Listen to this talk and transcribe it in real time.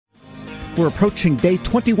We're approaching day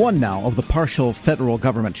 21 now of the partial federal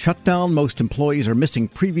government shutdown. Most employees are missing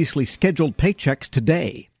previously scheduled paychecks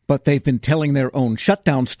today. But they've been telling their own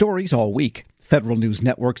shutdown stories all week. Federal News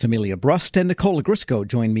Network's Amelia Brust and Nicole Grisco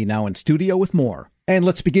join me now in studio with more. And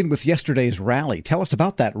let's begin with yesterday's rally. Tell us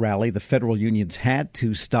about that rally the federal unions had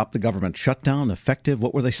to stop the government shutdown effective.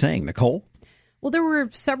 What were they saying, Nicole? Well, there were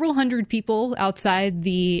several hundred people outside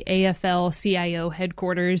the AFL-CIO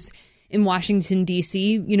headquarters in Washington,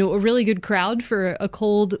 D.C., a really good crowd for a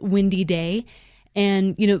cold, windy day.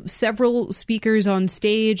 And, several speakers on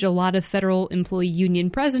stage, a lot of federal employee union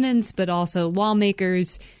presidents, but also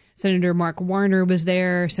lawmakers. Senator Mark Warner was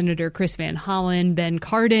there, Senator Chris Van Hollen, Ben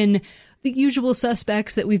Cardin, the usual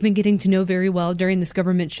suspects that we've been getting to know very well during this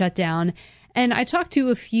government shutdown. And I talked to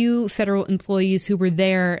a few federal employees who were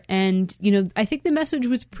there, and, I think the message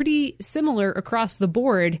was pretty similar across the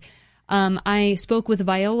board. I spoke with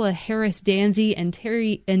Viola Harris-Danzy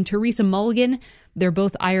and Teresa Mulligan. They're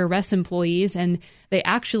both IRS employees, and they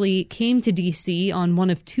actually came to D.C. on one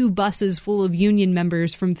of two buses full of union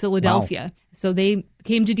members from Philadelphia. Wow. So they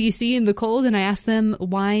came to D.C. in the cold, and I asked them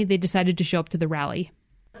why they decided to show up to the rally.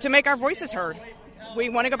 To make our voices heard. We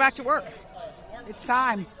want to go back to work. It's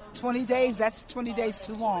time. 20 days, that's 20 days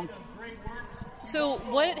too long. So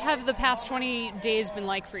what have the past 20 days been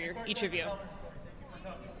like for each of you?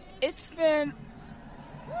 It's been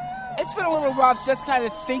a little rough, just kind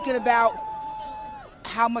of thinking about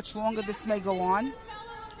how much longer this may go on.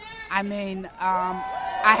 I mean,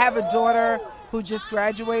 I have a daughter who just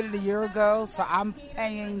graduated a year ago, so I'm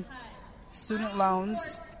paying student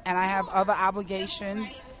loans, and I have other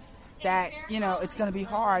obligations that, it's going to be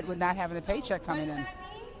hard with not having a paycheck coming in.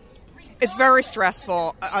 It's very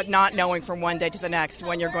stressful not knowing from one day to the next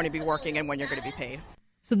when you're going to be working and when you're going to be paid.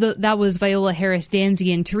 So that was Viola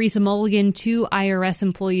Harris-Danzy and Teresa Mulligan, two IRS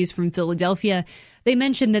employees from Philadelphia. They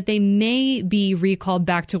mentioned that they may be recalled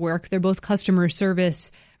back to work. They're both customer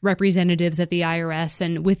service representatives at the IRS.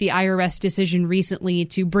 And with the IRS decision recently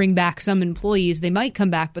to bring back some employees, they might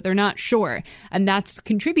come back, but they're not sure. And that's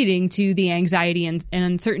contributing to the anxiety and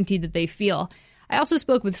uncertainty that they feel. I also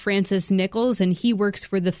spoke with Francis Nichols, and he works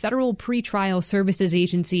for the Federal Pretrial Services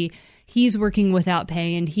Agency. He's working without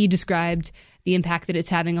pay, and he described the impact that it's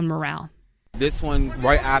having on morale. This one,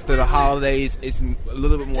 right after the holidays, is a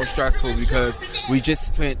little bit more stressful because we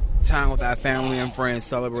just spent time with our family and friends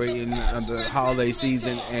celebrating the holiday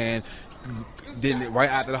season, and then right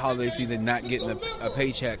after the holiday season not getting a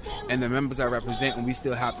paycheck. And the members I represent, and we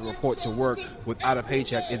still have to report to work without a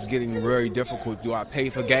paycheck, it's getting very difficult. Do I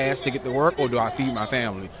pay for gas to get to work, or do I feed my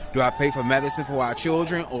family? Do I pay for medicine for our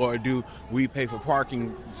children, or do we pay for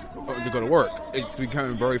parking to go to work? It's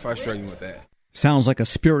becoming very frustrating with that. Sounds like a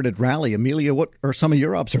spirited rally. Amelia, what are some of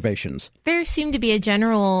your observations? There seemed to be a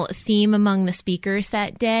general theme among the speakers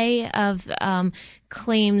that day of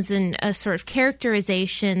claims and a sort of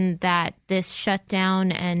characterization that this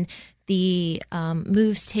shutdown and the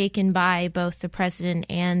moves taken by both the president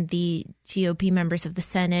and the GOP members of the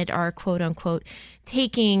Senate are, quote unquote,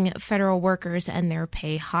 taking federal workers and their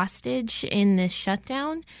pay hostage in this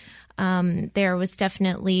shutdown. There was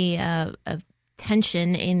definitely a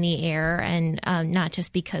tension in the air, and not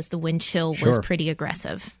just because the wind chill was pretty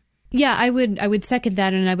aggressive. Yeah, I would second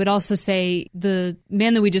that. And I would also say the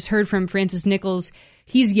man that we just heard from, Francis Nichols,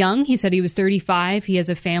 he's young. He said he was 35. He has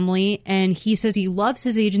a family, and he says he loves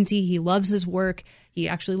his agency. He loves his work. He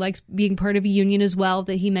actually likes being part of a union as well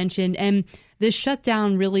that he mentioned. And this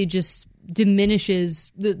shutdown really just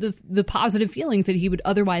diminishes the positive feelings that he would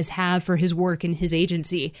otherwise have for his work and his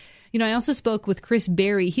agency. I also spoke with Chris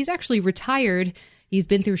Berry. He's actually retired. He's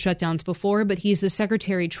been through shutdowns before, but he's the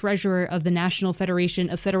secretary-treasurer of the National Federation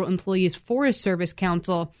of Federal Employees Forest Service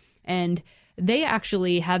Council. And they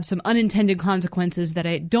actually have some unintended consequences that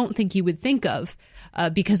I don't think you would think of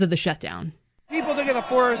because of the shutdown. People think of the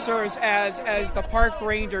Forest Service as the park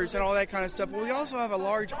rangers and all that kind of stuff, but we also have a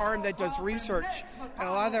large arm that does research, and a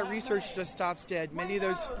lot of that research just stops dead. Many of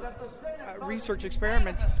those research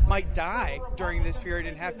experiments might die during this period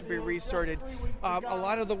and have to be restarted. A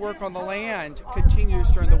lot of the work on the land continues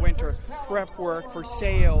during the winter, prep work for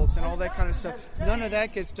sales and all that kind of stuff. None of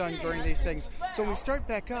that gets done during these things. So when we start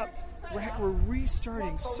back up, we're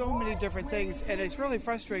restarting so many different things, and it's really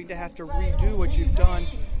frustrating to have to redo what you've done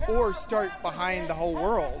or start behind the whole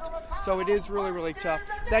world. So it is really, really tough.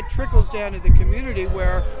 That trickles down to the community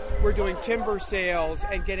where we're doing timber sales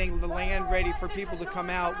and getting the land ready for people to come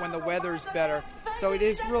out when the weather's better. So it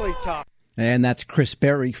is really tough. And that's Chris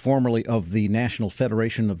Berry, formerly of the National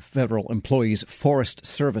Federation of Federal Employees Forest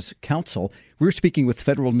Service Council. We're speaking with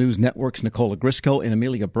Federal News Network's Nicole Ogrysko and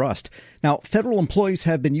Amelia Brust. Now, federal employees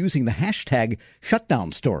have been using the hashtag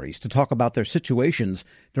shutdown stories to talk about their situations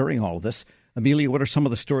during all of this. Amelia, what are some of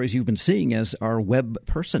the stories you've been seeing as our web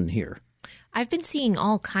person here? I've been seeing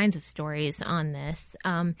all kinds of stories on this.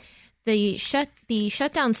 The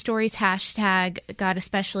shutdown stories hashtag got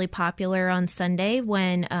especially popular on Sunday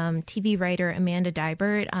when TV writer Amanda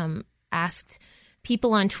Dibert asked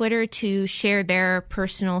people on Twitter to share their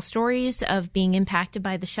personal stories of being impacted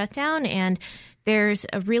by the shutdown. And there's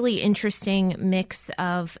a really interesting mix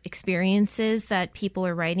of experiences that people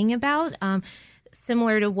are writing about.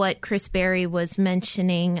 Similar to what Chris Berry was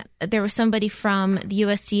mentioning, there was somebody from the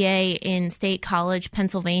USDA in State College,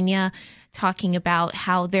 Pennsylvania, talking about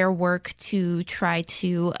how their work to try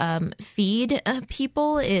to feed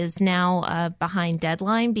people is now behind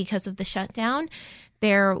deadline because of the shutdown.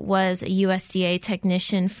 There was a USDA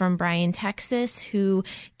technician from Bryan, Texas, who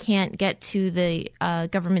can't get to the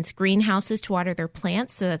government's greenhouses to water their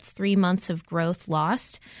plants, so that's 3 months of growth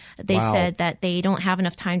lost. They said that they don't have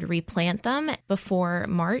enough time to replant them before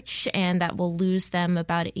March, and that will lose them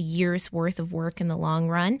about a year's worth of work in the long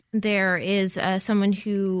run. There is someone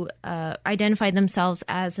who identified themselves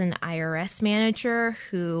as an IRS manager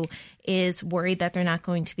who is worried that they're not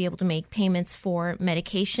going to be able to make payments for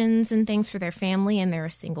medications and things for their family, and they're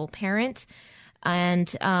a single parent.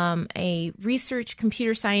 And a research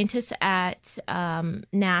computer scientist at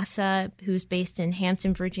NASA, who's based in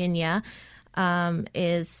Hampton, Virginia,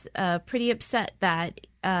 is pretty upset that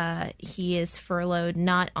he is furloughed,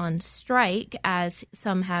 not on strike, as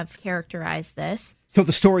some have characterized this. So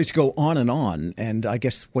the stories go on, and I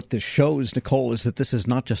guess what this shows, Nicole, is that this is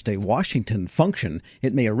not just a Washington function.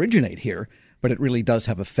 It may originate here, but it really does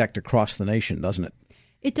have effect across the nation, doesn't it?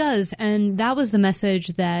 It does, and that was the message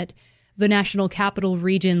that the National Capital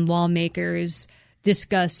Region lawmakers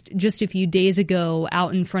discussed just a few days ago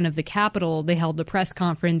out in front of the Capitol. They held a press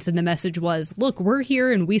conference, and the message was, look, we're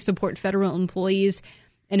here and we support federal employees,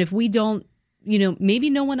 and if we don't,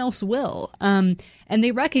 maybe no one else will. And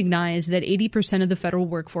they recognize that 80% of the federal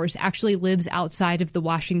workforce actually lives outside of the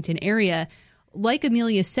Washington area. Like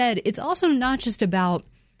Amelia said, it's also not just about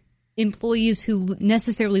employees who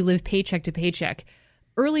necessarily live paycheck to paycheck.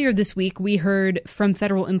 Earlier this week, we heard from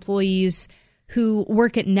federal employees who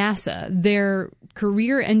work at NASA. They're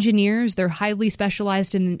career engineers. They're highly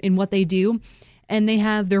specialized in what they do. And they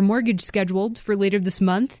have their mortgage scheduled for later this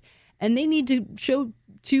month. And they need to show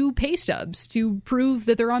 2 pay stubs to prove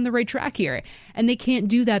that they're on the right track here. And they can't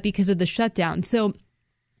do that because of the shutdown. So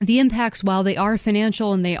the impacts, while they are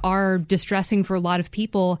financial and they are distressing for a lot of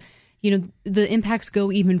people, the impacts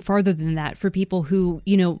go even farther than that for people who,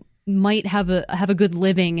 might have a good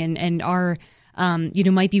living and are,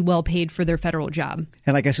 might be well paid for their federal job.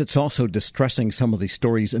 And I guess it's also distressing some of the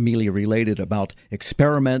stories Amelia related about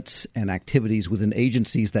experiments and activities within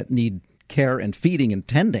agencies that need care and feeding and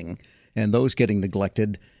tending, and those getting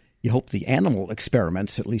neglected. You hope the animal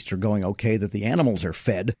experiments at least are going okay, that the animals are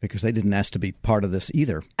fed, because they didn't ask to be part of this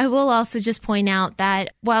either. I will also just point out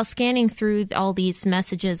that while scanning through all these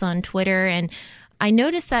messages on Twitter, and I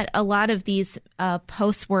noticed that a lot of these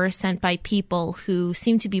posts were sent by people who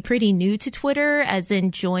seem to be pretty new to Twitter, as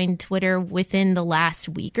in joined Twitter within the last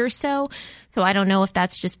week or so. So I don't know if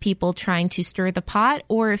that's just people trying to stir the pot,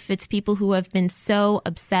 or if it's people who have been so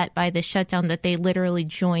upset by the shutdown that they literally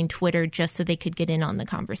joined Twitter just so they could get in on the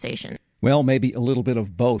conversation. Well, maybe a little bit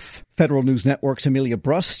of both. Federal News Network's Amelia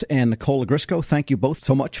Brust and Nicole Ogrysko, thank you both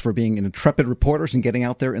so much for being intrepid reporters and getting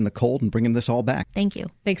out there in the cold and bringing this all back. Thank you.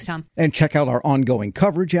 Thanks, Tom. And check out our ongoing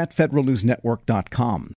coverage at federalnewsnetwork.com.